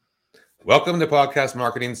Welcome to Podcast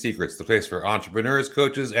Marketing Secrets, the place for entrepreneurs,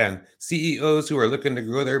 coaches, and CEOs who are looking to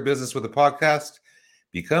grow their business with a podcast,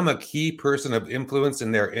 become a key person of influence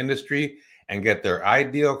in their industry, and get their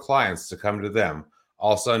ideal clients to come to them,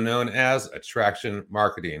 also known as attraction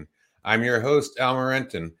marketing. I'm your host, Al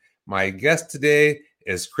Morenton. My guest today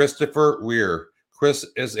is Christopher Weiher. Chris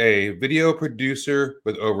is a video producer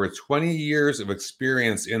with over 20 years of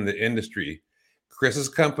experience in the industry. Chris's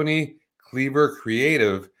company, Cleaver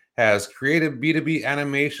Creative, has created B2B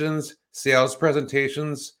animations, sales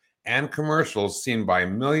presentations, and commercials seen by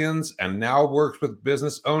millions, and now works with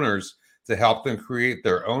business owners to help them create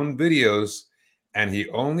their own videos, and he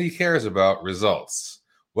only cares about results.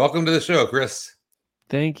 Welcome to the show, Chris.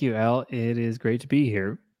 Thank you, Al. It is great to be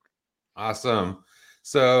here. Awesome.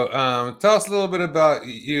 So tell us a little bit about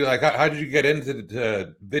you. Like, how did you get into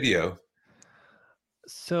the video?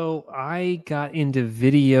 So I got into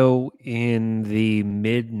video in the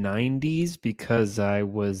mid 90s because I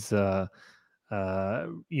was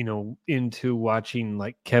into watching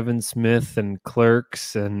like Kevin Smith and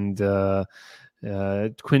Clerks and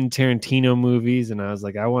Quentin Tarantino movies, and I was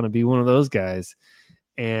like, I want to be one of those guys.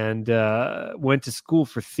 And went to school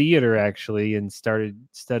for theater actually, and started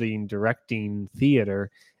studying directing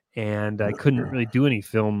theater. And I couldn't really do any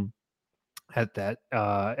film at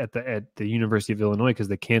the University of Illinois because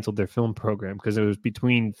they canceled their film program because it was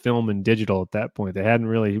between film and digital at that point. They hadn't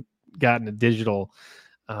really gotten a digital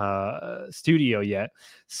studio yet.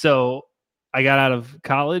 So I got out of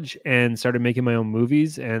college and started making my own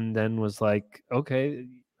movies, and then was like, okay,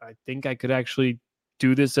 I think I could actually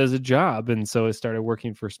do this as a job. And so I started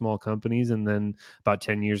working for small companies, and then about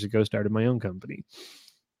 10 years ago started my own company.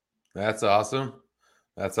 That's awesome.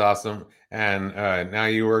 That's awesome. And now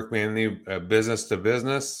you work mainly business to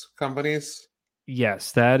business companies?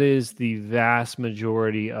 Yes, that is the vast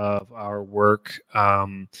majority of our work. A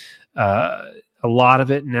lot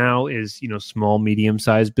of it now is, small,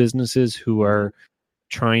 medium-sized businesses who are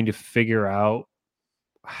trying to figure out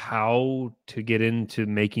how to get into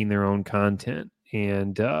making their own content,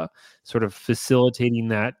 and sort of facilitating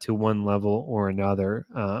that to one level or another.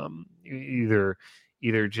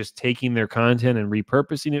 Either just taking their content and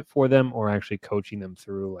repurposing it for them, or actually coaching them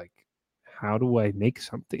through, like, how do I make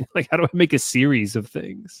something? Like, how do I make a series of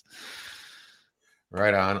things?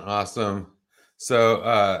 Right on. Awesome.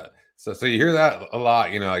 So you hear that a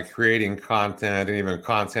lot, like creating content and even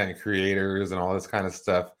content creators and all this kind of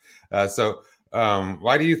stuff.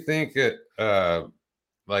 Why do you think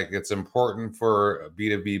it's important for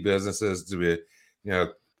B2B businesses to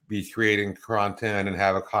be creating content and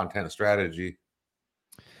have a content strategy?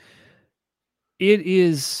 It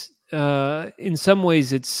is, in some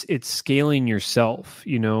ways, it's scaling yourself.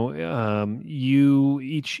 Each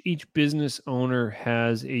business owner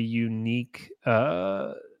has a unique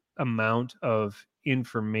amount of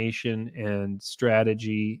information and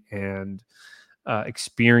strategy and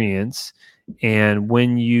experience. And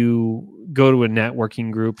when you go to a networking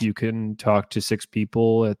group, you can talk to 6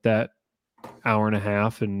 people at that hour and a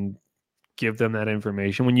half and give them that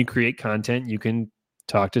information. When you create content, you can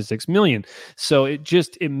talk to 6 million. So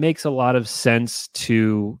it makes a lot of sense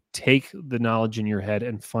to take the knowledge in your head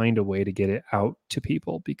and find a way to get it out to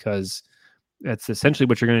people, because that's essentially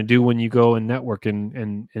what you're going to do when you go and network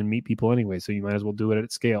and meet people anyway. So you might as well do it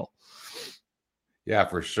at scale. Yeah,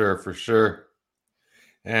 for sure, for sure.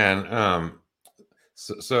 And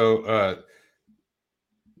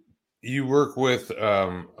you work with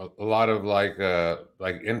a lot of like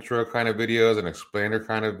intro kind of videos and explainer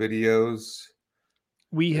kind of videos.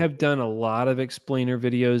 We have done a lot of explainer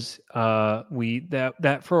videos.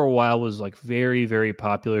 That for a while was like very, very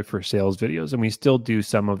popular for sales videos, and we still do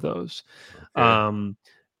some of those. Okay.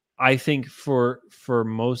 I think for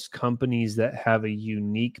most companies that have a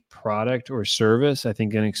unique product or service, I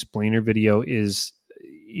think an explainer video is,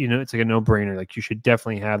 it's like a no-brainer. Like, you should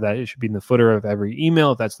definitely have that. It should be in the footer of every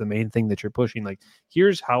email if that's the main thing that you're pushing. Like,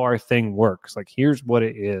 here's how our thing works. Like, here's what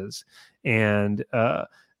it is. And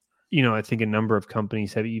I think a number of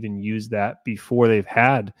companies have even used that before they've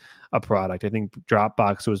had a product. I think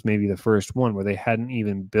Dropbox was maybe the first one where they hadn't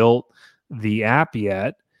even built the app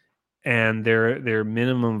yet, and their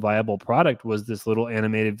minimum viable product was this little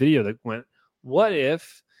animated video that went, what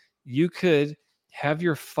if you could have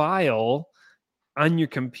your file on your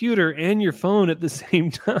computer and your phone at the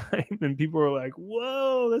same time? And people were like,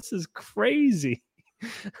 whoa, this is crazy.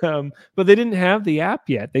 But they didn't have the app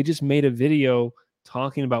yet. They just made a video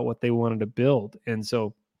talking about what they wanted to build. And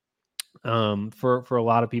so for a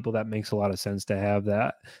lot of people, that makes a lot of sense to have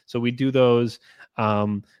that. So we do those.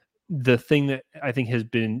 The thing that I think has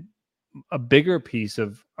been a bigger piece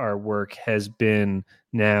of our work has been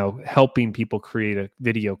now helping people create a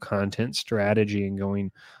video content strategy and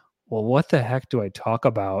going, well, what the heck do I talk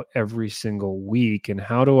about every single week? And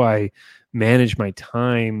how do I manage my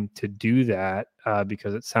time to do that?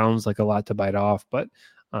 Because it sounds like a lot to bite off. But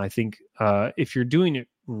I think if you're doing it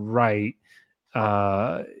right,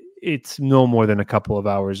 it's no more than a couple of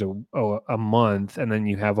hours a month. And then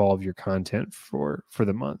you have all of your content for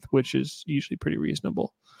the month, which is usually pretty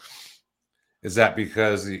reasonable. Is that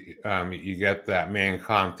because you get that main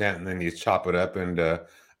content and then you chop it up into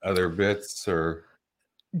other bits, or?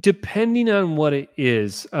 Depending on what it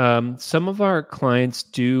is, some of our clients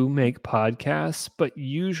do make podcasts, but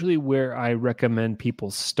usually where I recommend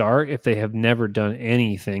people start if they have never done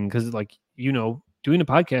anything, because doing a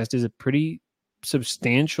podcast is a pretty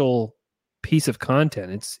substantial piece of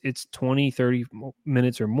content. It's 20, 30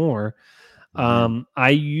 minutes or more. I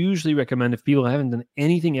usually recommend, if people haven't done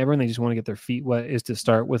anything ever and they just want to get their feet wet, is to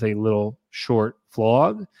start with a little short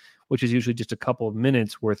vlog, which is usually just a couple of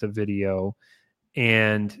minutes worth of video,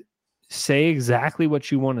 and say exactly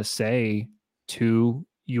what you want to say to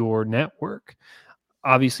your network.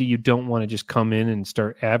 Obviously, you don't want to just come in and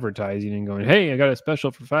start advertising and going, hey, I got a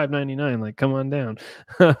special for $5.99. Like, come on down.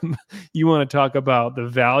 You want to talk about the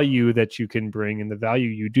value that you can bring and the value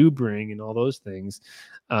you do bring and all those things.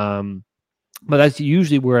 But that's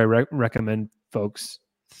usually where I recommend folks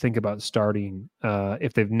think about starting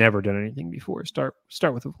if they've never done anything before. Start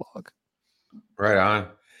with a vlog. Right on.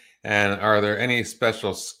 And are there any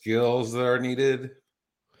special skills that are needed?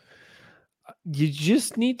 You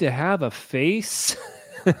just need to have a face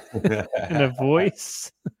and a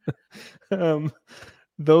voice.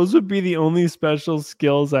 Those would be the only special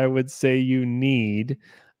skills I would say you need.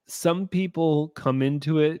 Some people come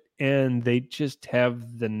into it and they just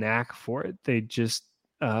have the knack for it. They just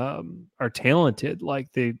are talented.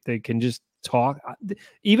 Like they can just talk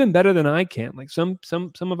even better than I can. Like some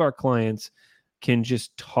of our clients can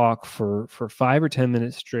just talk for 5 or 10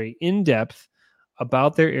 minutes straight in depth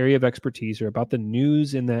about their area of expertise or about the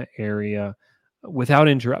news in that area without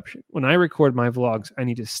interruption. When I record my vlogs, I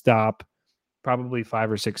need to stop probably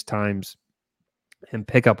 5 or 6 times and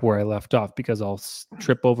pick up where I left off, because I'll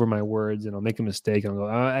trip over my words and I'll make a mistake and I'll go,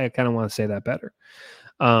 I kind of want to say that better.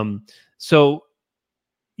 So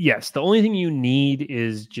yes, the only thing you need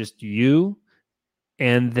is just you.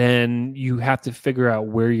 And then you have to figure out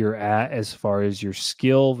where you're at as far as your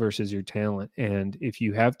skill versus your talent. And if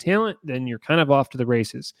you have talent, then you're kind of off to the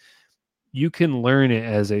races. You can learn it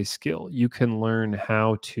as a skill. You can learn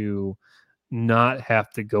how to not have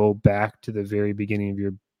to go back to the very beginning of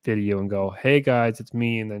your video and go, hey guys, it's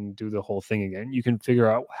me, and then do the whole thing again. You can figure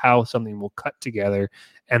out how something will cut together,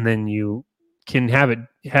 and then you can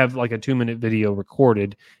have like a 2-minute video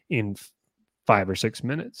recorded in 5 or 6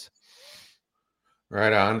 minutes.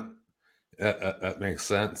 Right on. That makes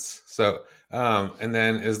sense. So, and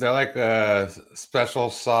then is there like a special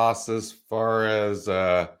sauce as far as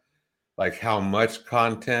like how much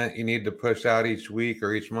content you need to push out each week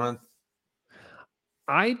or each month?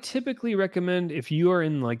 I typically recommend, if you are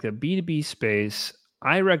in like the B2B space,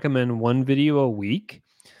 I recommend 1 video a week.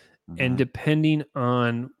 And depending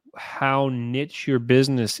on how niche your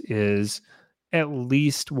business is, at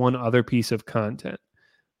least 1 other piece of content.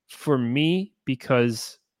 For me,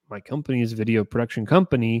 because my company is a video production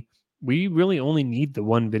company, we really only need the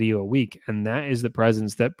 1 video a week. And that is the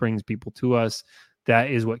presence that brings people to us.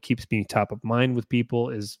 That is what keeps me top of mind with people,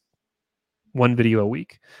 is 1 video a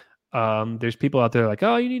week. There's people out there like,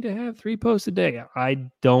 oh, you need to have 3 posts a day. I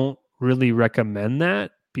don't really recommend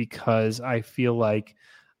that, because I feel like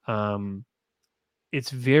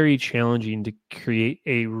it's very challenging to create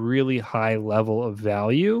a really high level of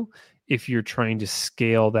value if you're trying to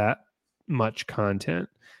scale that much content.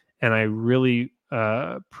 And I really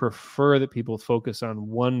prefer that people focus on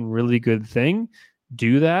 1 really good thing,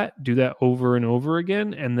 do that over and over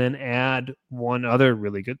again, and then add 1 other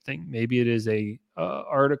really good thing. Maybe it is a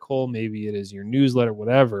article, maybe it is your newsletter,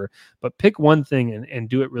 whatever, but pick 1 thing and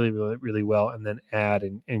do it really, really, really well, and then add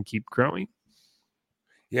and keep growing.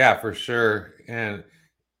 Yeah, for sure. And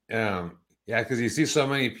yeah, because you see so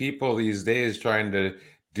many people these days trying to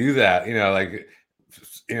do that, like,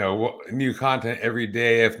 new content every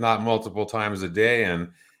day, if not multiple times a day.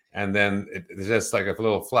 And then it's just like a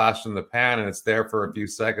little flash in the pan and it's there for a few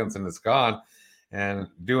seconds and it's gone. And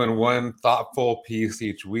doing 1 thoughtful piece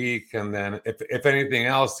each week. And then if anything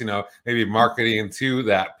else, maybe marketing to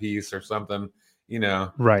that piece or something,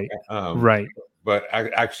 Right. Right. But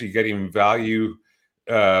actually getting value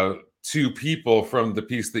to people from the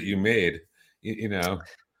piece that you made,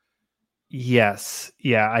 Yes.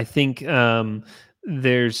 Yeah. I think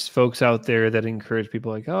there's folks out there that encourage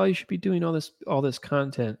people like, oh, you should be doing all this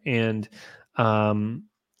content. And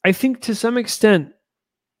I think to some extent,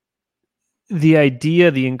 the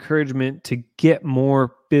idea, the encouragement to get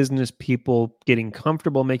more business people getting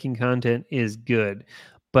comfortable making content is good.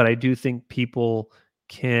 But I do think people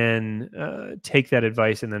can take that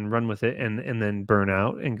advice and then run with it and then burn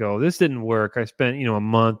out and go, this didn't work. I spent, a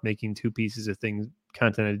month making 2 pieces of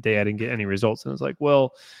content a day. I didn't get any results. And it's like,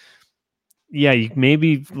 well, yeah, you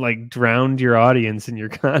maybe like drowned your audience in your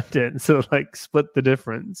content. So like split the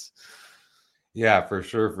difference. Yeah, for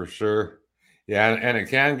sure, for sure. Yeah, and it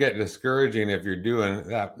can get discouraging if you're doing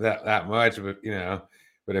that much,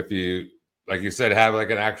 but if you, like you said, have like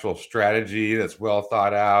an actual strategy that's well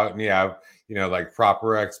thought out, and you have, like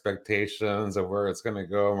proper expectations of where it's going to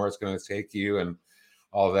go and where it's going to take you and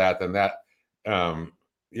all that, then that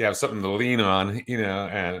you have something to lean on,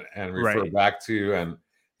 and refer Right. back to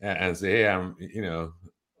and say, hey, I'm,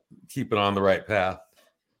 keeping on the right path.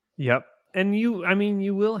 Yep. And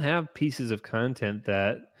you will have pieces of content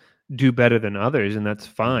that do better than others, and that's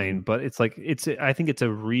fine. Mhm. But I think it's a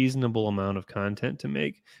reasonable amount of content to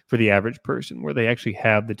make for the average person where they actually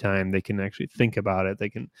have the time, they can actually think about it. They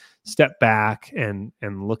can step back and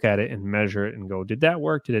look at it and measure it and go, did that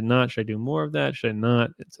work? Did it not? Should I do more of that? Should I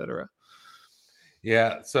not? Etc.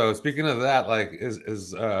 Yeah. So speaking of that, like,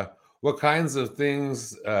 is what kinds of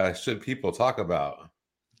things should people talk about?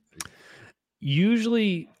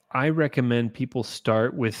 Usually, I recommend people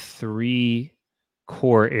start with 3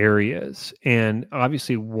 core areas. And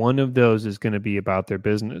obviously, one of those is going to be about their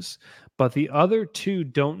business, but the other 2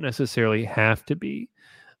 don't necessarily have to be.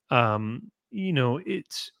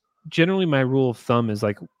 It's generally my rule of thumb is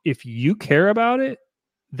like, if you care about it,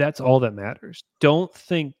 that's all that matters. Don't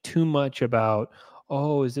think too much about,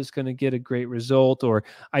 oh, is this going to get a great result? Or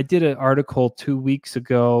I did an article 2 weeks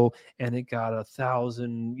ago and it got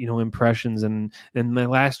 1,000, impressions, and my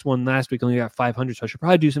last one last week only got 500. So I should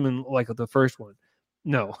probably do something like the first one.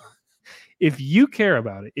 No, if you care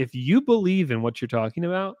about it, if you believe in what you're talking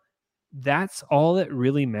about, that's all that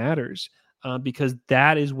really matters. Because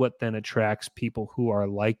that is what then attracts people who are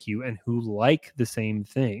like you and who like the same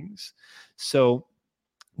things. So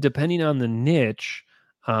depending on the niche,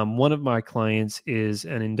 one of my clients is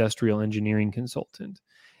an industrial engineering consultant,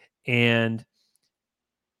 and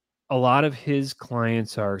a lot of his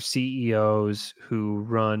clients are CEOs who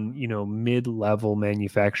run, mid-level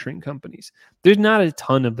manufacturing companies. There's not a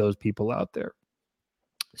ton of those people out there.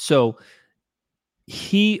 So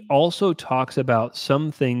he also talks about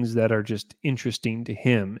some things that are just interesting to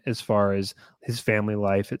him as far as his family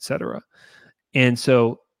life, etc. And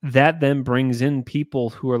so that then brings in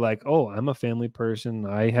people who are like, oh, I'm a family person.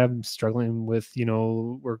 I have struggling with,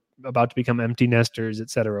 we're about to become empty nesters, et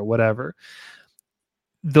cetera, whatever.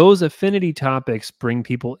 Those affinity topics bring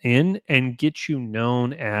people in and get you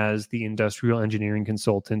known as the industrial engineering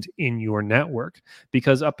consultant in your network.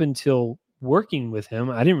 Because up until working with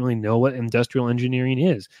him, I didn't really know what industrial engineering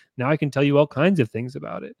is. Now I can tell you all kinds of things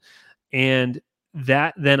about it. And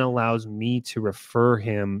that then allows me to refer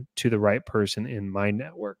him to the right person in my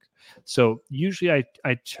network. So usually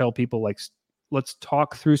I tell people, like, let's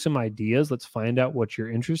talk through some ideas. Let's find out what you're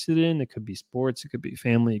interested in. It could be sports, it could be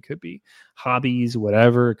family, it could be hobbies,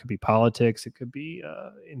 whatever. It could be politics, it could be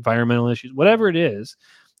environmental issues, whatever it is.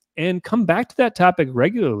 And come back to that topic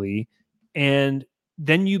regularly. And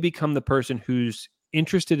then you become the person who's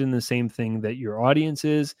interested in the same thing that your audience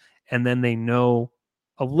is. And then they know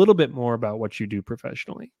a little bit more about what you do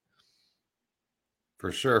professionally.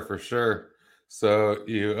 For sure, for sure. So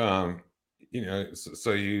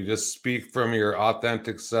so you just speak from your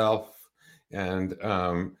authentic self, and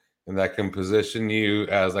that can position you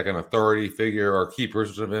as like an authority figure or key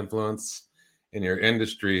person of influence in your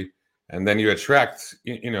industry, and then you attract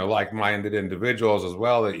like-minded individuals as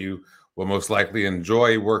well that you will most likely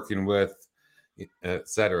enjoy working with,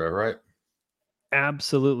 etc. Right?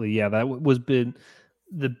 Absolutely. Yeah, that was been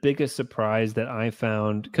the biggest surprise that I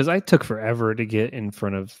found, because I took forever to get in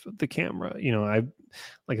front of the camera.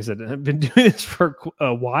 Like I said, I've been doing this for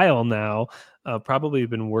a while now. Probably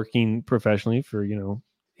been working professionally for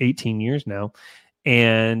 18 years now,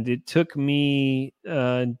 and it took me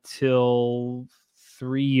until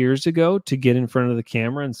 3 years ago to get in front of the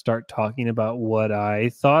camera and start talking about what I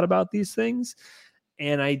thought about these things.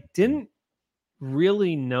 And I didn't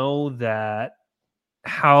really know that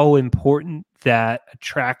how important that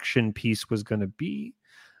attraction piece was going to be,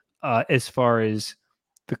 as far as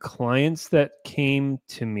the clients that came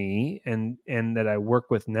to me and that I work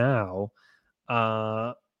with now.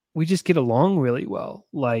 We just get along really well.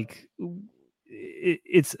 Like,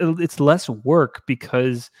 it's less work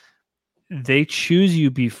because they choose you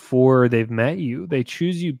before they've met you. They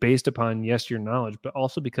choose you based upon, yes, your knowledge, but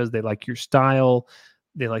also because they like your style.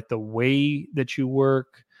 They like the way that you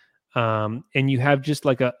work. And you have just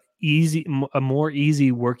like a more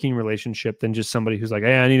easy working relationship than just somebody who's like,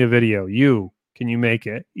 hey, I need a video. Can you make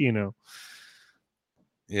it?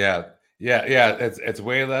 Yeah, yeah. It's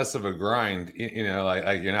way less of a grind.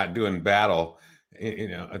 Like you're not doing battle. It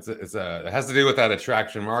has to do with that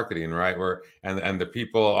attraction marketing, right? Where and the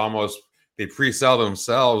people almost they pre-sell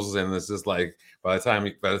themselves, and this is like by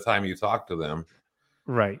the time you talk to them,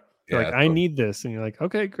 Right. They're like, yeah. I So need this. And you're like,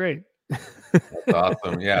 okay, great. that's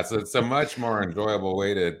awesome. Yeah, so it's a much more enjoyable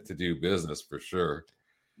way to do business for sure.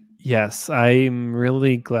 Yes, I'm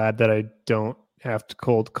really glad that I don't have to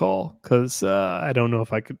cold call because I don't know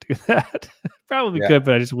if I could do that. Probably Yeah, could,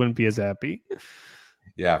 but I just wouldn't be as happy.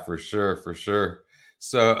 yeah, for sure, for sure.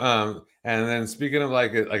 So, and then speaking of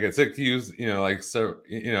like it took you, like so,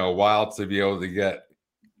 a while to be able to get,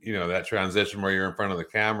 that transition where you're in front of the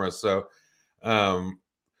camera. So, um,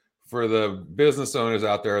 for the business owners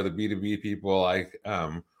out there, the B2B people, like,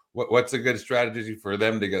 what's a good strategy for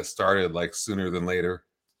them to get started like sooner than later?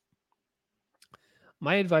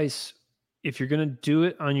 My advice, if you're going to do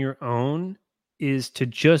it on your own, is to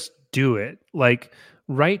just do it. Like,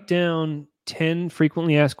 write down 10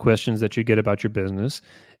 frequently asked questions that you get about your business,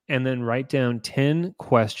 and then write down 10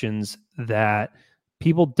 questions that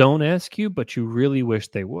people don't ask you, but you really wish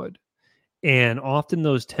they would. And often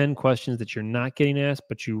those 10 questions that you're not getting asked,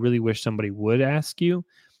 but you really wish somebody would ask you,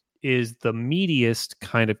 is the meatiest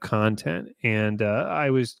kind of content. And I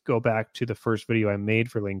always go back to the first video I made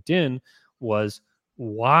for LinkedIn was,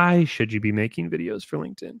 why should you be making videos for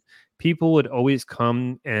LinkedIn? People would always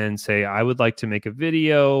come and say, I would like to make a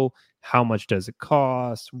video. How much does it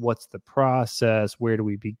cost? What's the process? Where do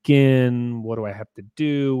we begin? What do I have to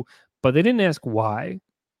do? But they didn't ask why.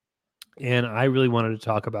 And I really wanted to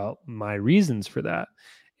talk about my reasons for that.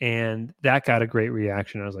 And that got a great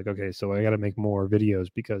reaction. I was like, okay, so I got to make more videos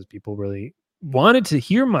because people really wanted to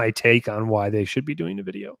hear my take on why they should be doing a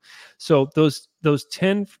video. So those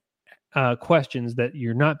 10 questions that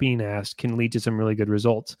you're not being asked can lead to some really good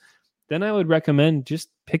results. Then I would recommend just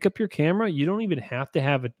pick up your camera. You don't even have to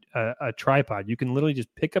have a tripod. You can literally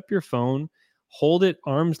just pick up your phone, hold it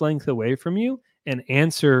arm's length away from you, and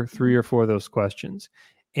answer 3 or 4 of those questions.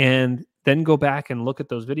 And then go back and look at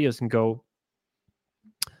those videos and go,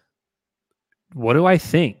 what do I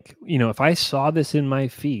think? If I saw this in my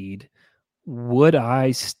feed, would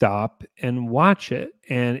I stop and watch it?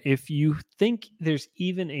 And if you think there's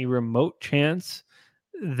even a remote chance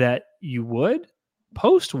that you would,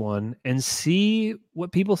 post one and see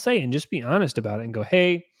what people say and just be honest about it and go,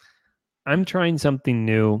 hey, I'm trying something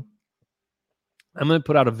new. I'm going to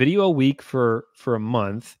put out a video a week for a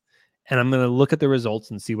month, and I'm going to look at the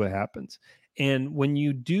results and see what happens. And when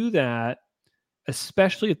you do that,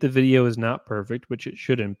 especially if the video is not perfect, which it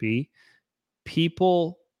shouldn't be,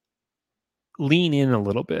 people lean in a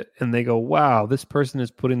little bit and they go, wow, this person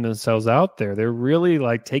is putting themselves out there. They're really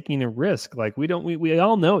like taking a risk. Like we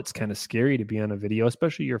all know it's kind of scary to be on a video,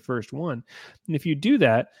 especially your first one. And if you do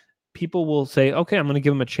that, people will say, okay, I'm going to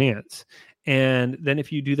give them a chance. And then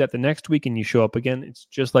if you do that the next week and you show up again, it's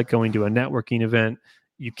just like going to a networking event.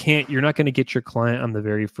 You're not going to get your client on the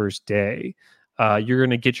very first day. You're going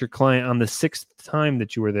to get your client on the 6th time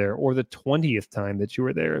that you were there or the 20th time that you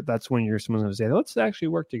were there. That's when someone's going to say, let's actually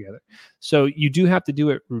work together. So you do have to do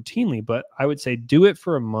it routinely, but I would say do it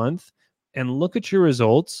for a month and look at your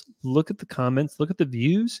results, look at the comments, look at the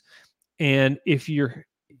views. And if you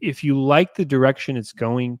like the direction it's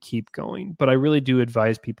going, keep going. But I really do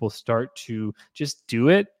advise people start to just do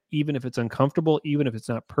it, even if it's uncomfortable, even if it's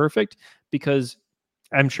not perfect, because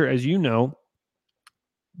I'm sure, as you know,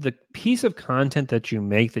 the piece of content that you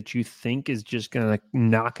make that you think is just going to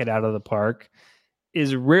knock it out of the park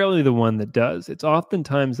is rarely the one that does. It's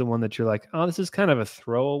oftentimes the one that you're like, oh, this is kind of a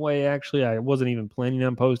throwaway. Actually, I wasn't even planning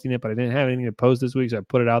on posting it, but I didn't have anything to post this week, so I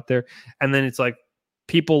put it out there. And then it's like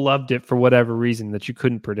people loved it for whatever reason that you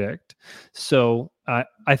couldn't predict. So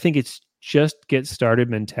I think it's just get started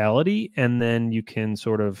mentality, and then you can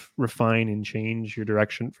sort of refine and change your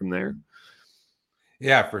direction from there.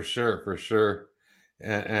 Yeah, for sure, for sure.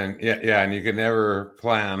 And yeah, and you can never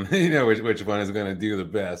plan, which one is going to do the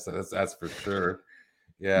best. That's for sure.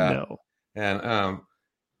 Yeah, No. and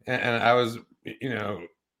and I was,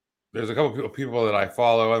 there's a couple people that I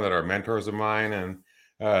follow and that are mentors of mine,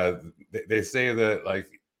 and they say that like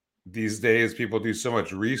these days people do so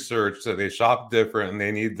much research that they shop different,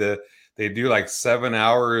 and they do like 7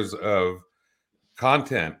 hours of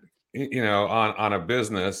content, on a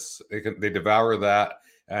business. They devour that,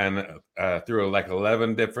 and through like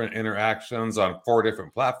 11 different interactions on 4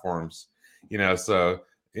 different platforms. So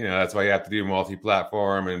that's why you have to do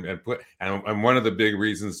multi-platform and put and one of the big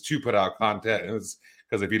reasons to put out content is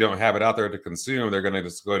because if you don't have it out there to consume, they're going to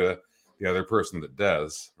just go to the other person that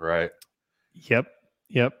does, right? Yep.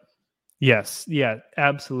 Yes. Yeah,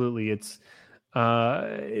 absolutely. It's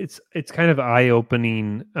kind of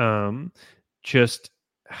eye-opening, just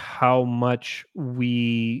how much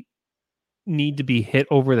we need to be hit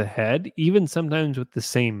over the head, even sometimes with the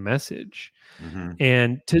same message. Mm-hmm.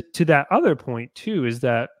 And to that other point too, is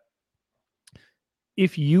that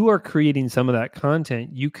if you are creating some of that content,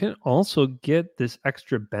 you can also get this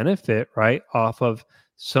extra benefit, right, off of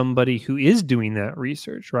somebody who is doing that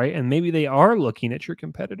research, right? And maybe they are looking at your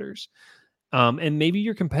competitors. And maybe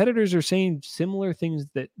your competitors are saying similar things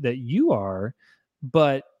that you are,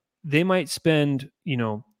 but they might spend,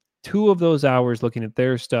 2 of those hours looking at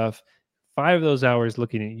their stuff, 5 of those hours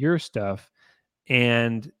looking at your stuff,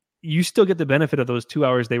 and you still get the benefit of those 2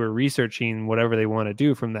 hours they were researching whatever they want to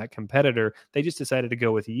do from that competitor. They just decided to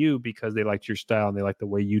go with you because they liked your style and they like the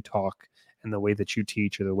way you talk and the way that you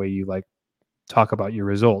teach or the way you like talk about your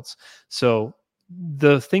results. So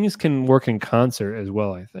the things can work in concert as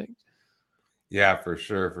well, I think. Yeah, for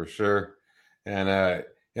sure, for sure. And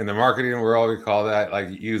in the marketing world, we call that like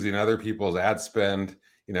using other people's ad spend,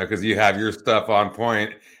 because you have your stuff on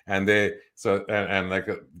point, and and like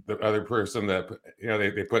the other person that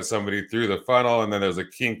they put somebody through the funnel, and then there's a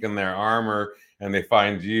kink in their armor, and they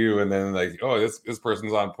find you, and then like, oh, this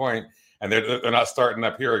person's on point, and they're not starting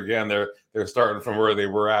up here again. They're starting from where they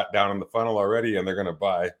were at down in the funnel already, and they're going to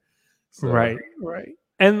buy. So Right.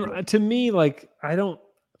 And to me, like, I don't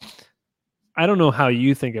know how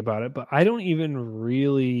you think about it, but I don't even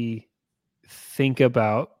really think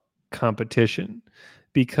about competition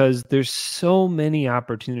because there's so many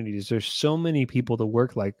opportunities. There's so many people to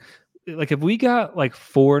work like if we got like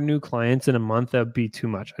 4 new clients in a month, that'd be too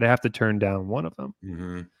much. I'd have to turn down one of them.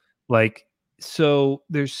 mm-hmm. Like, so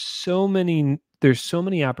there's so many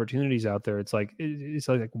opportunities out there. It's like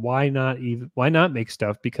why not make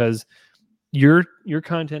stuff? Because your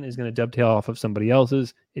content is going to dovetail off of somebody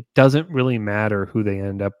else's. It doesn't really matter who they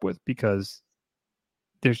end up with because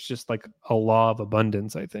there's just like a law of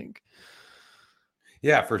abundance, I think.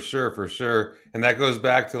 Yeah, for sure, for sure. And that goes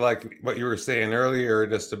back to like what you were saying earlier,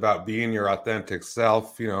 just about being your authentic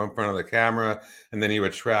self, in front of the camera, and then you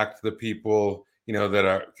attract the people,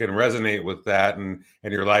 that can resonate with that, and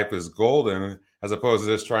your life is golden, as opposed to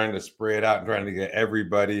just trying to spray it out and trying to get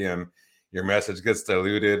everybody, and your message gets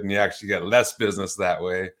diluted, and you actually get less business that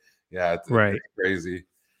way. Yeah, Right. it's crazy.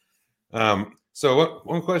 So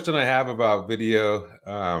one question I have about video,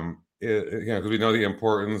 because we know the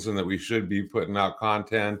importance and that we should be putting out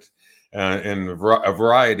content in a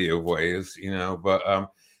variety of ways, But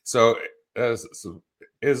so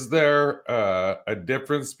is there a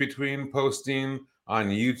difference between posting on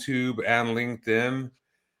YouTube and LinkedIn?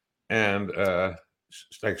 And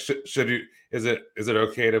should you is it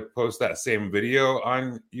okay to post that same video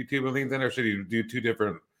on YouTube and LinkedIn, or should you do 2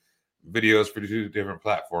 different videos for 2 different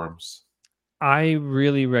platforms? I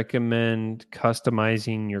really recommend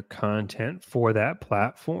customizing your content for that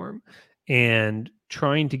platform and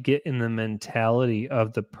trying to get in the mentality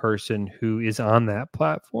of the person who is on that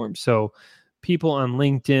platform. So, people on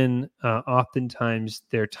LinkedIn, oftentimes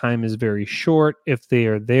their time is very short. If they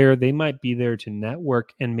are there, they might be there to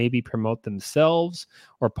network and maybe promote themselves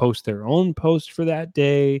or post their own post for that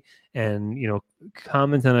day and,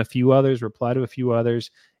 comment on a few others, reply to a few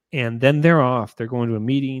others, and then they're off. They're going to a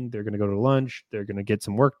meeting, they're going to go to lunch, they're going to get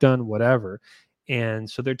some work done, whatever. And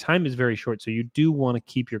so their time is very short. So you do want to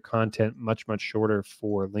keep your content much, much shorter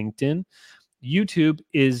for LinkedIn. YouTube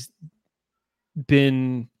is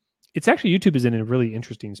been, it's actually, YouTube is in a really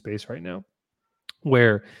interesting space right now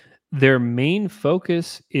where their main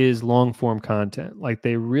focus is long form content. Like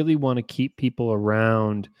they really want to keep people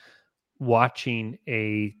around watching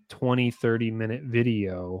a 20-30 minute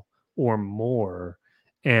video or more,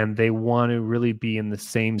 and they want to really be in the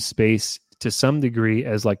same space to some degree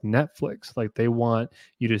as like Netflix. Like they want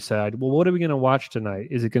you to decide, well, what are we going to watch tonight?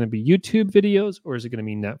 Is it going to be YouTube videos or is it going to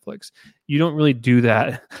be Netflix? You don't really do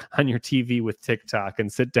that on your TV with TikTok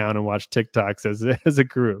and sit down and watch TikToks as a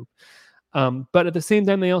group. But at the same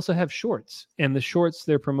time, they also have shorts, and the shorts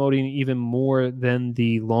they're promoting even more than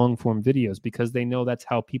the long form videos because they know that's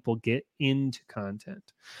how people get into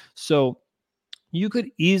content. So you could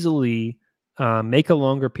easily make a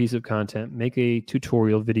longer piece of content, make a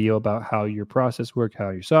tutorial video about how your process works,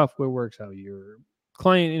 how your software works, how your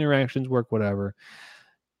client interactions work, whatever,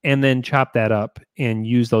 and then chop that up and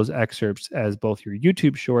use those excerpts as both your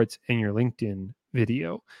YouTube shorts and your LinkedIn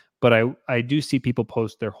video. But I do see people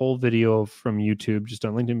post their whole video from YouTube just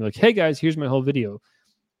on LinkedIn, be like, hey guys, here's my whole video.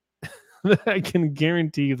 I can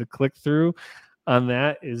guarantee you the click through on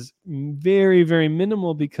that is very, very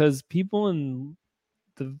minimal, because people in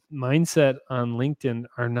the mindset on LinkedIn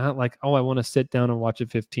are not like, oh, I want to sit down and watch a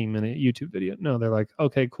 15-minute YouTube video. No, they're like,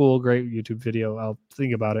 okay, cool, great YouTube video. I'll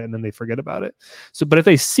think about it. And then they forget about it. So, but if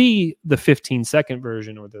they see the 15-second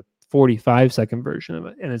version or the 45-second version of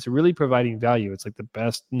it, and it's really providing value, it's like the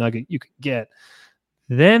best nugget you could get,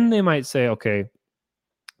 then they might say, okay,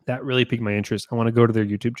 that really piqued my interest. I want to go to their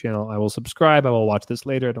YouTube channel. I will subscribe. I will watch this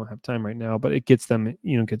later. I don't have time right now, but it gets them,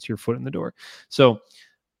 gets your foot in the door. So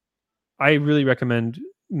I really recommend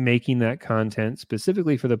making that content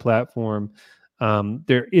specifically for the platform.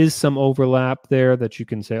 There is some overlap there that you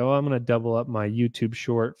can say, oh, I'm going to double up my YouTube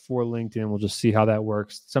short for LinkedIn. We'll just see how that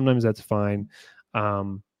works. Sometimes that's fine.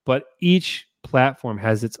 But each platform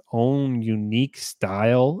has its own unique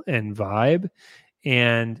style and vibe.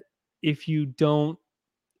 And if you don't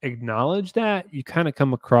acknowledge that, you kind of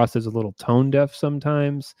come across as a little tone deaf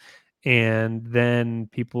sometimes. And then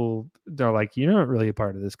people, they're like, you're not really a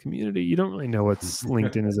part of this community. You don't really know what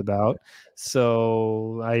LinkedIn is about.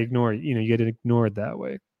 So I ignore it. You get ignored that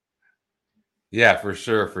way. Yeah, for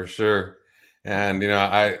sure, for sure. And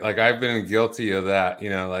I've been guilty of that.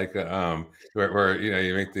 Where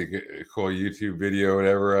you make the cool YouTube video,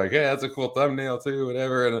 whatever. Like, hey, that's a cool thumbnail too,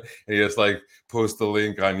 whatever. And you just like post the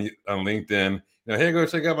link on LinkedIn. Hey, go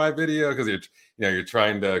check out my video, because you're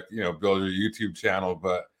trying to build your YouTube channel,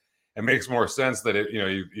 but it makes more sense that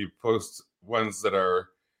you post ones that are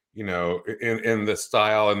in the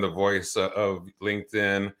style and the voice of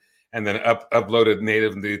LinkedIn, and then uploaded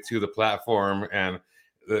natively to the platform, and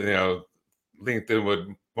LinkedIn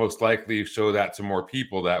would most likely show that to more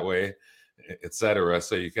people that way, etc.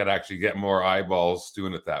 So you could actually get more eyeballs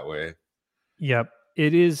doing it that way. Yep,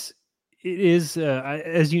 it is. It is,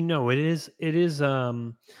 as you know, it is.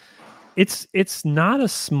 It's not a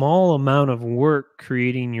small amount of work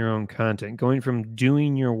creating your own content, going from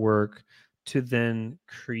doing your work to then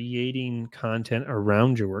creating content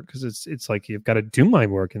around your work, because it's like, you've got to do my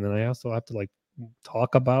work, and then I also have to like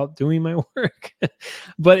talk about doing my work.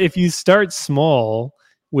 But if you start small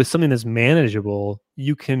with something that's manageable,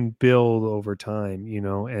 you can build over time,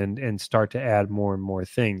 and start to add more and more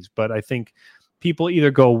things. But I think people either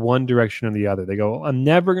go one direction or the other. They go, I'm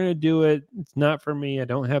never going to do it. It's not for me. I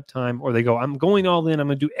don't have time. Or they go, I'm going all in. I'm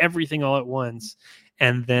going to do everything all at once.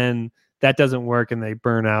 And then that doesn't work, and they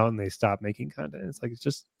burn out and they stop making content. It's like,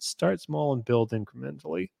 just start small and build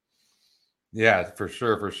incrementally. Yeah, for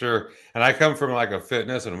sure, for sure. And I come from like a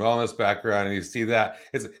fitness and wellness background, and you see that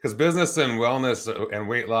it's because business and wellness and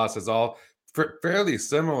weight loss is all fairly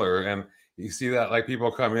similar. And you see that like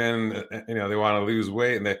people come in, they want to lose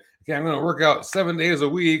weight, and okay, I'm going to work out 7 days a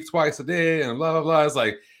week, twice a day, and blah blah blah. It's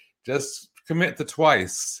like, just commit to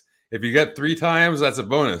twice. If you get 3 times, that's a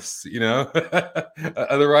bonus.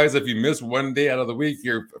 Otherwise, if you miss 1 day out of the week,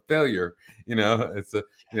 you're a failure. It's a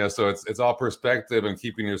so it's all perspective and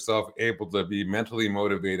keeping yourself able to be mentally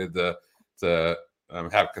motivated to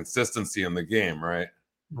have consistency in the game, right?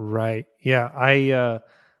 Right. Yeah.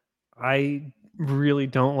 I really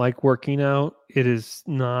don't like working out. It is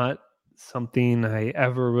not something I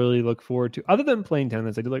ever really look forward to, other than playing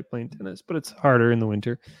tennis. I do like playing tennis, but it's harder in the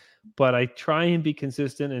winter. But I try and be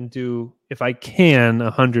consistent and do, if I can,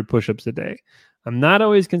 100 push-ups a day. I'm not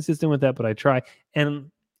always consistent with that, but I try.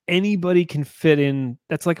 And anybody can fit in.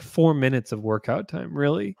 That's like 4 minutes of workout time,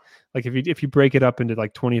 really. Like if you break it up into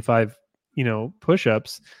like 25,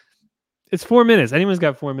 push-ups, it's 4 minutes. Anyone's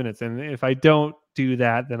got 4 minutes. And if I don't do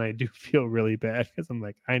that, then I do feel really bad, because I'm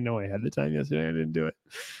like, I know I had the time yesterday, I didn't do it.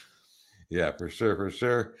 Yeah, for sure, for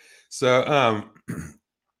sure. So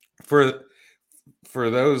for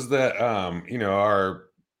those that are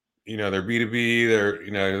they're B2B, they're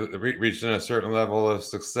reaching a certain level of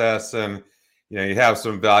success, and you have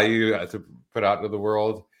some value to put out to the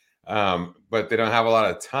world, but they don't have a lot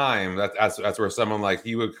of time. That's where someone like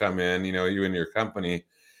you would come in, you and your company.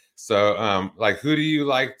 So like, who do you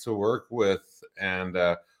like to work with, and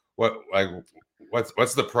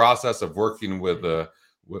what's the process of working with a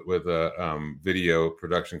video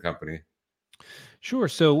production company? Sure.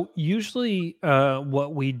 So usually,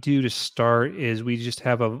 what we do to start is we just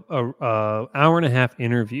have a hour and a half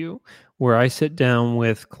interview where I sit down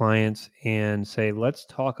with clients and say, let's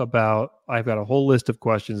talk about. I've got a whole list of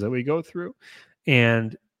questions that we go through,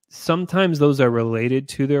 and sometimes those are related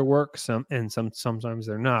to their work. Sometimes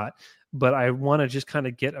they're not. but I want to just kind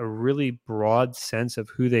of get a really broad sense of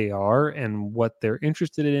who they are and what they're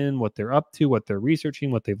interested in, what they're up to, what they're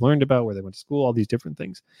researching, what they've learned about, where they went to school, all these different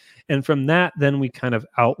things. And from that, then we kind of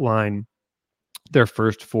outline their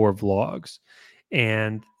first 4 vlogs.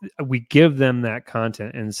 And we give them that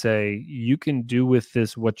content and say, you can do with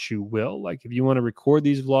this what you will. Like, if you want to record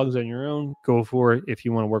these vlogs on your own, go for it. If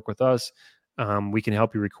you want to work with us, we can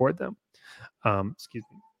help you record them. Excuse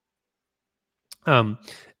me.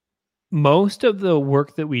 Most of the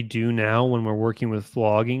work that we do now when we're working with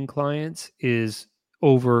vlogging clients is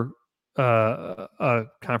over a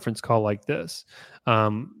conference call like this.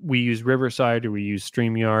 We use Riverside or we use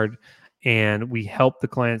StreamYard, and we help the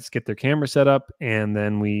clients get their camera set up, and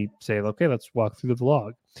then we say, okay, let's walk through the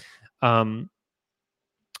vlog.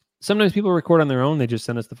 Sometimes people record on their own. They just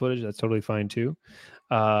send us the footage. That's totally fine too.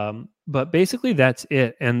 But basically that's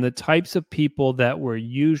it. And the types of people that we're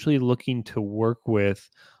usually looking to work with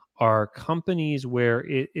are companies where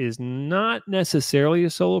it is not necessarily a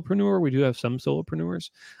solopreneur. We do have some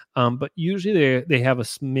solopreneurs, but usually they have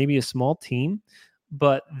maybe a small team,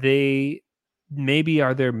 but they maybe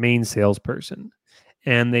are their main salesperson.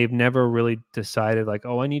 And they've never really decided like,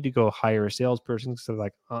 oh, I need to go hire a salesperson. So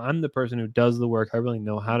like, oh, I'm the person who does the work. I really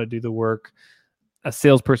know how to do the work. A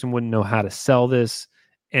salesperson wouldn't know how to sell this.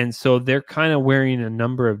 And so they're kind of wearing a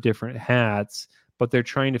number of different hats, but they're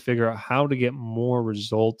trying to figure out how to get more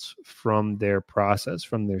results from their process,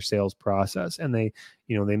 from their sales process. And they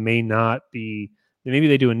may not be, maybe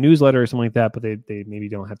they do a newsletter or something like that, but they maybe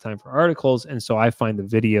don't have time for articles. And so I find the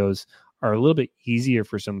videos are a little bit easier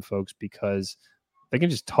for some folks because they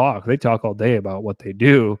can just talk. They talk all day about what they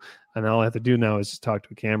do. And all I have to do now is just talk to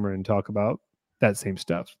a camera and talk about that same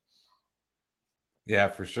stuff. Yeah,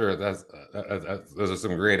 for sure. Those are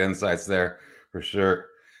some great insights there, for sure.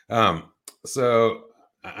 So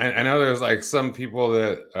I know there's like some people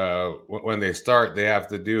that when they start, they have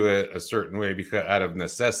to do it a certain way because out of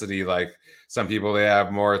necessity. Like some people, they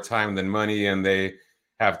have more time than money, and they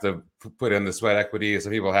have to put in the sweat equity.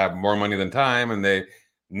 Some people have more money than time, and they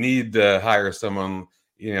need to hire someone,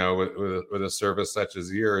 with a service such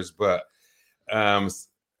as yours. But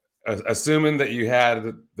assuming that you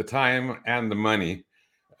had the time and the money,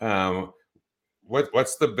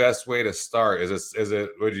 what's the best way to start?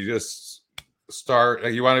 Would you just start,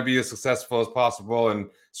 you want to be as successful as possible and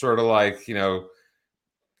sort of like,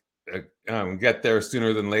 get there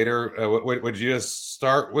sooner than later? Would you just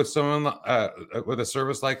start with someone with a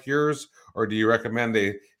service like yours, or do you recommend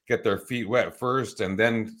they get their feet wet first and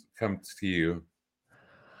then come to you?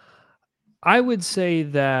 I would say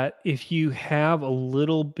that if you have a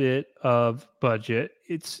little bit of budget,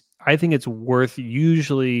 I think it's worth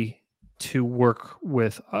usually to work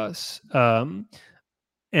with us. And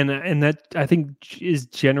that I think is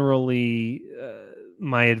generally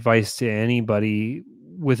my advice to anybody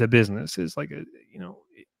with a business is like,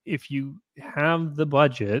 if you have the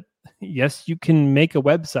budget, yes, you can make a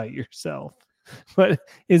website yourself, but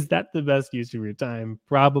is that the best use of your time?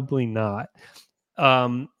 Probably not.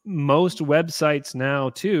 Most websites now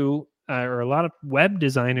too, or a lot of web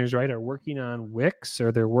designers, right, are working on Wix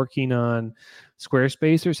or they're working on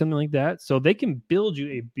Squarespace or something like that. So they can build you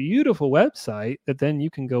a beautiful website that then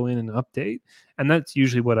you can go in and update. And that's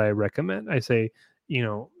usually what I recommend. I say,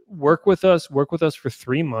 work with us for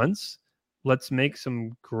 3 months. Let's make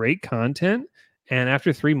some great content. And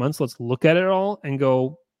after 3 months, let's look at it all and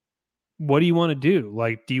go, what do you want to do?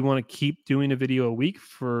 Like, do you want to keep doing a video a week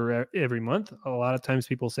for every month? A lot of times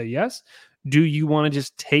people say yes. Do you want to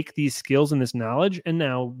just take these skills and this knowledge and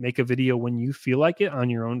now make a video when you feel like it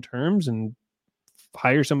on your own terms and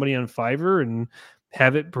hire somebody on Fiverr and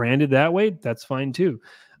have it branded that way? That's fine too.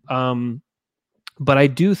 But I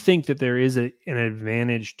do think that there is an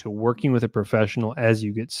advantage to working with a professional as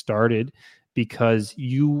you get started, because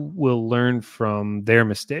you will learn from their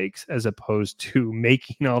mistakes as opposed to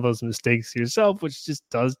making all those mistakes yourself, which just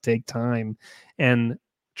does take time. And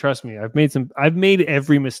trust me, I've made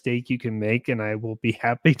every mistake you can make, and I will be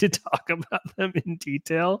happy to talk about them in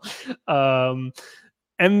detail. And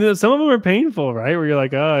some of them are painful, right? Where you're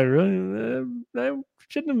like, oh, I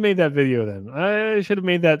shouldn't have made that video then. I should have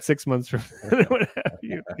made that 6 months from then, what have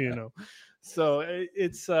you, So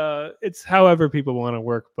it's however people want to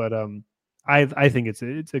work, but I think it's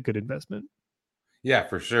a good investment. Yeah,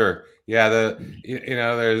 for sure. Yeah,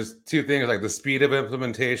 there's two things, like the speed of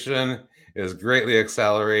implementation is greatly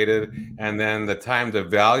accelerated, and then the time to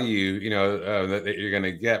value, that you're going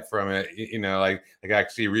to get from it, like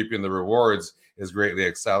actually reaping the rewards is greatly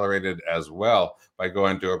accelerated as well by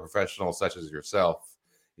going to a professional such as yourself.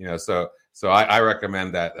 So I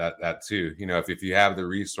recommend that too. If you have the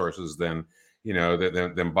resources, then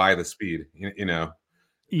than buy the speed,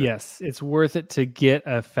 Yes, it's worth it to get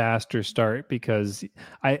a faster start, because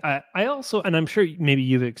I also, and I'm sure maybe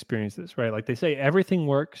you've experienced this, right? Like they say everything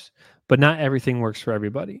works, but not everything works for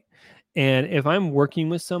everybody. And if I'm working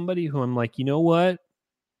with somebody who I'm like, you know what,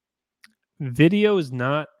 video is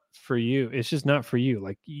not for you. It's just not for you.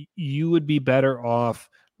 Like you would be better off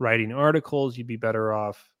writing articles. You'd be better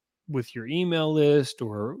off with your email list,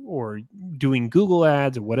 or doing Google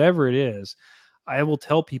ads, or whatever it is. I will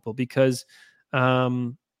tell people, because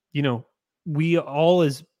um, you know, we all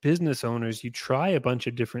as business owners, you try a bunch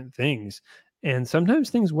of different things, and sometimes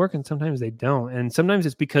things work and sometimes they don't. And sometimes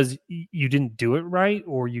it's because you didn't do it right,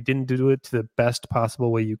 or you didn't do it to the best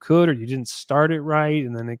possible way you could, or you didn't start it right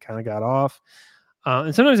and then it kind of got off.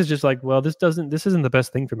 And sometimes it's just like, well, this isn't the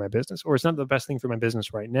best thing for my business, or it's not the best thing for my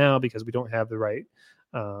business right now because we don't have the right,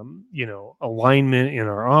 alignment in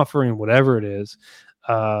our offering, whatever it is.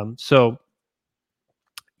 So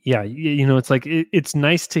yeah, it's like, it's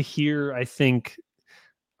nice to hear, I think,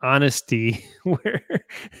 honesty where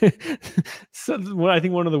so what I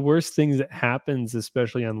think one of the worst things that happens,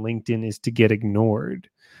 especially on LinkedIn, is to get ignored.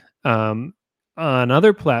 On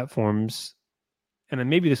other platforms, and then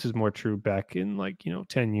maybe this is more true back in, like,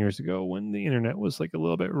 10 years ago when the internet was like a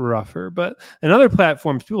little bit rougher, but in other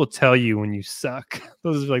platforms, people tell you when you suck.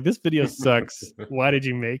 Those are like, this video sucks. Why did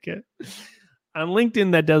you make it? On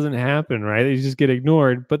LinkedIn, that doesn't happen, right? You just get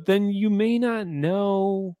ignored, but then you may not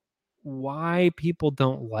know why people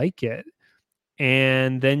don't like it.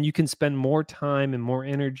 And then you can spend more time and more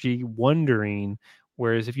energy wondering.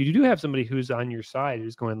 Whereas if you do have somebody who's on your side,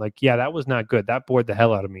 who's going like, yeah, that was not good, that bored the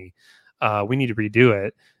hell out of me, we need to redo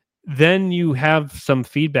it, then you have some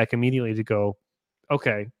feedback immediately to go,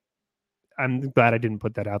 okay, I'm glad I didn't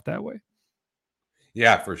put that out that way.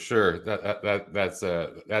 Yeah, for sure.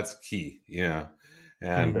 That's key,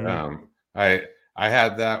 And Mm-hmm. I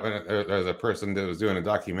had that when there was a person that was doing a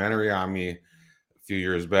documentary on me a few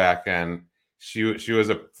years back, and she was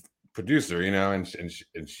a producer, and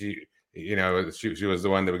she was the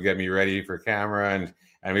one that would get me ready for camera,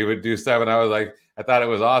 and we would do stuff, and I was like, I thought it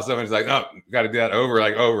was awesome, and she's like, no, you got to do that over,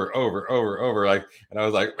 like over, like, and I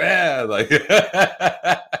was like, man, like,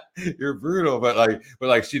 you're brutal,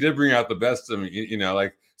 but she did bring out the best of me,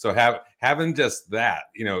 like, so having just that,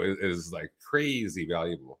 is like crazy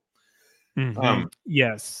valuable. Mm-hmm.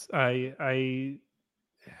 Yes, I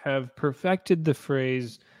have perfected the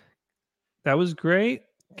phrase, that was great,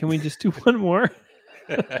 can we just do one more?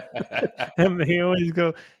 And they always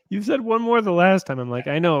go, you said one more the last time. I'm like,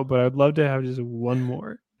 I know, but I'd love to have just one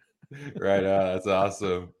more. Right on, that's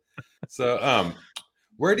awesome. So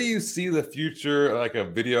where do you see the future, like, a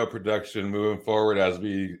video production moving forward as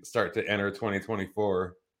we start to enter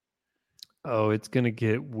 2024? Oh, it's gonna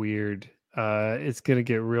get weird. It's gonna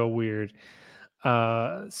get real weird.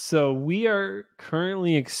 So we are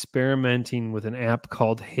currently experimenting with an app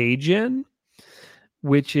called HeyGen,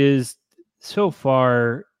 which is so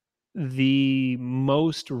far the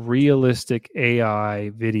most realistic AI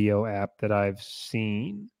video app that I've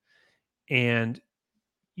seen. And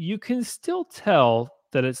you can still tell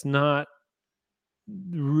that it's not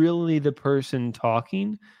really the person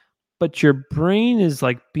talking, but your brain is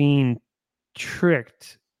like being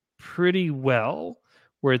tricked pretty well,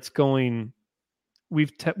 where it's going,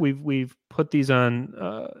 we've put these on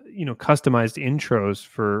customized intros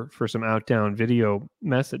for some outbound video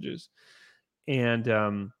messages. And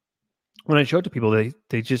when I show it to people, they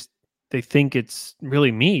think it's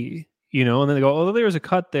really me, and then they go, oh, there was a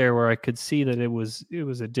cut there where I could see that it was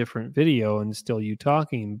a different video and still you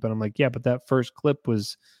talking. But I'm like, yeah, but that first clip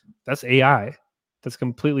that's AI. That's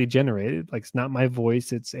completely generated. Like, it's not my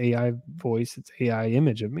voice, it's AI voice, it's AI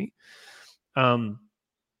image of me. And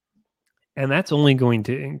that's only going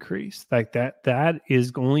to increase. Like, that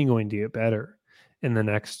is only going to get better in the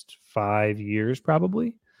next 5 years,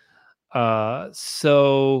 probably.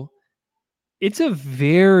 So it's a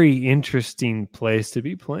very interesting place to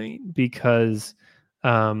be playing, because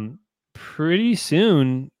pretty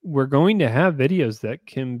soon we're going to have videos that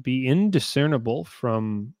can be indiscernible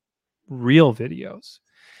from real videos.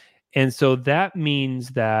 And so that means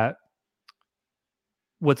that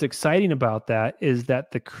what's exciting about that is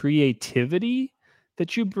that the creativity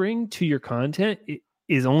that you bring to your content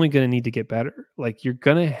is only going to need to get better. Like, you're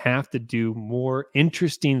going to have to do more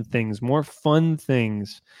interesting things, more fun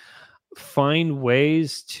things, find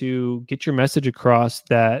ways to get your message across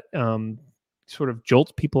that sort of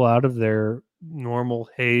jolts people out of their normal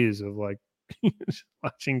haze of like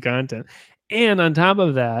watching content. And on top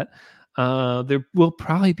of that, there will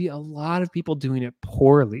probably be a lot of people doing it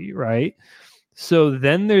poorly, right? So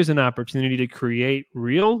then there's an opportunity to create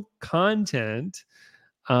real content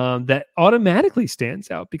that automatically stands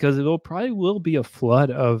out, because it will be a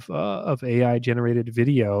flood of AI generated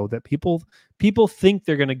video that people think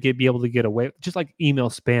they're going to be able to get away, just like email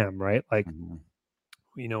spam, right? Like, Mhm.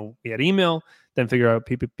 we had email, then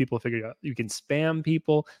people figured out you can spam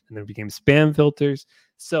people, and then it became spam filters.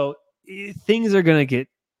 So things are going to get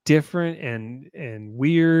different and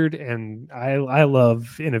weird, and I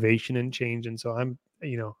love innovation and change, and so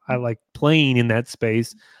I like playing in that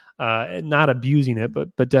space, not abusing it,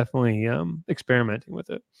 but definitely experimenting with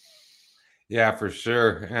it. Yeah, for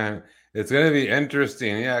sure. And it's going to be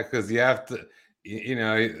interesting. Yeah, because you have to,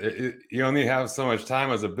 you only have so much time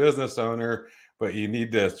as a business owner, but you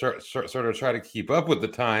need to sort of try to keep up with the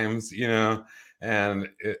times, and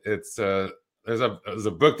there's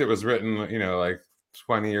a book that was written, like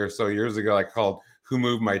 20 or so years ago, like called Who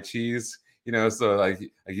Moved My Cheese? So like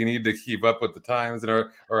you need to keep up with the times,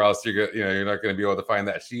 or else you're not going to be able to find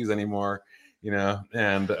that cheese anymore,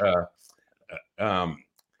 and um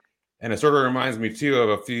and it sort of reminds me too of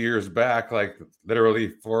a few years back, like literally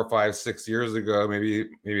 4 or 5, 6 years ago, maybe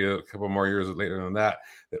a couple more years later than that,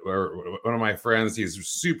 where one of my friends, he's a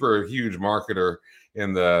super huge marketer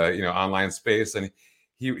in the online space, and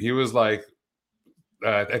he was like,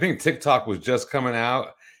 I think TikTok was just coming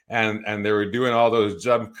out, and they were doing all those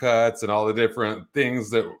jump cuts and all the different things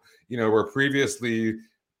that were previously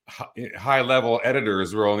high level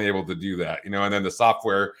editors were only able to do that, and then the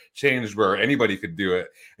software changed where anybody could do it.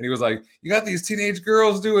 And he was like, you got these teenage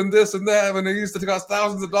girls doing this and that, and it used to cost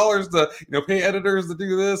thousands of dollars to pay editors to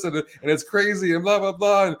do this, and it's crazy and blah blah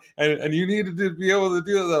blah, and you needed to be able to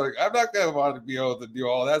do it. Like, I'm not gonna want to be able to do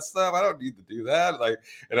all that stuff. I don't need to do that. Like,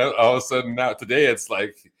 and all of a sudden now today it's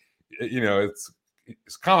like,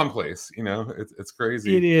 it's commonplace. It's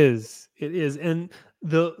crazy. It is. And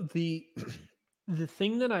the the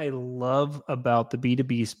thing that I love about the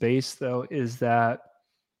B2B space, though, is that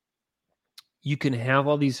you can have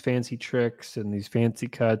all these fancy tricks and these fancy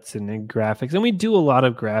cuts and graphics, and we do a lot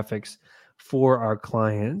of graphics for our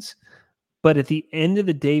clients. But at the end of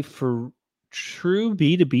the day, for true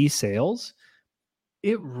B2B sales,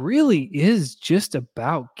 it really is just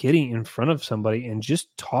about getting in front of somebody and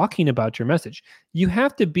just talking about your message. You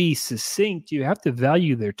have to be succinct, you have to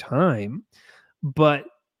value their time, but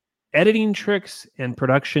editing tricks and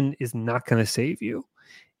production is not going to save you.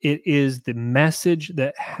 It is the message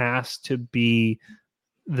that has to be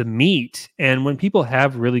the meat. And when people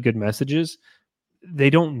have really good messages, they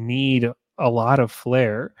don't need a lot of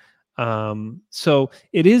flair. So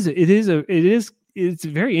it's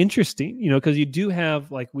very interesting, because you do have,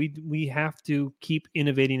 like, we have to keep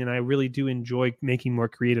innovating, and I really do enjoy making more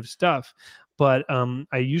creative stuff. But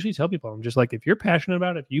I usually tell people, I'm just like, if you're passionate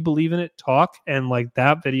about it, if you believe in it, talk, and like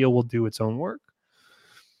that video will do its own work.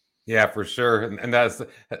 Yeah, for sure. And that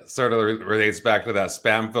sort of relates back to that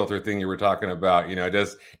spam filter thing you were talking about.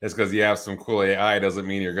 Just because you have some cool AI doesn't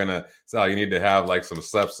mean you're gonna sell. You need to have like some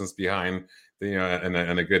substance behind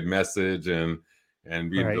and a good message, and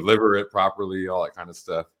be Right. deliver it properly, all that kind of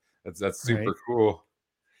stuff. That's super Right. cool.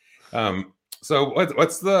 So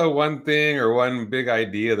what's the one thing or one big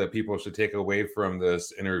idea that people should take away from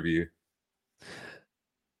this interview?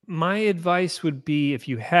 My advice would be, if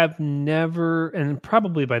you have never, and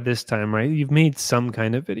probably by this time, right, you've made some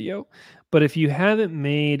kind of video, but if you haven't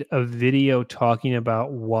made a video talking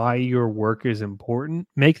about why your work is important,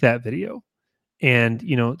 make that video. And,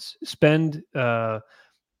 spend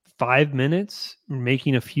 5 minutes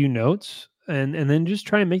making a few notes, and then just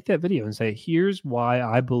try and make that video and say, here's why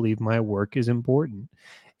I believe my work is important.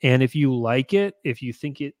 And if you like it, if you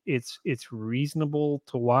think it's reasonable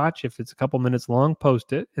to watch, if it's a couple minutes long,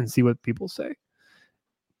 post it and see what people say.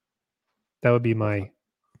 That would be my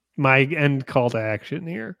end call to action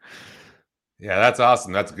here. Yeah, that's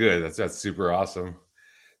awesome. That's good. That's super awesome.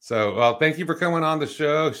 So, well, thank you for coming on the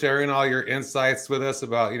show, sharing all your insights with us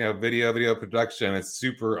about video production. It's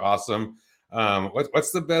super awesome.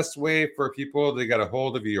 What's the best way for people to get a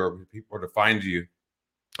hold of you, or to find you?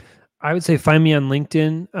 I would say find me on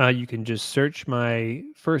LinkedIn. You can just search my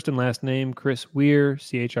first and last name, Chris Weiher,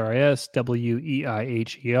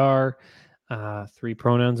 ChrisWeiher. 3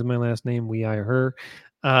 pronouns in my last name, we, I, her.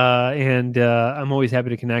 And I'm always happy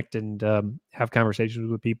to connect and have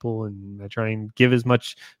conversations with people. And I try and give as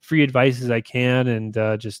much free advice as I can, and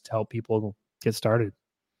just help people get started.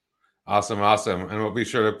 Awesome, awesome. And we'll be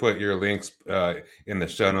sure to put your links in the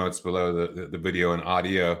show notes below the video and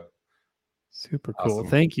audio. Super cool. Awesome.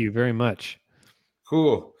 Thank you very much.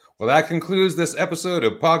 Cool. Well, that concludes this episode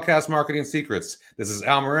of Podcast Marketing Secrets. This is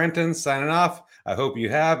Al Morenton signing off. I hope you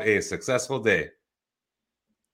have a successful day.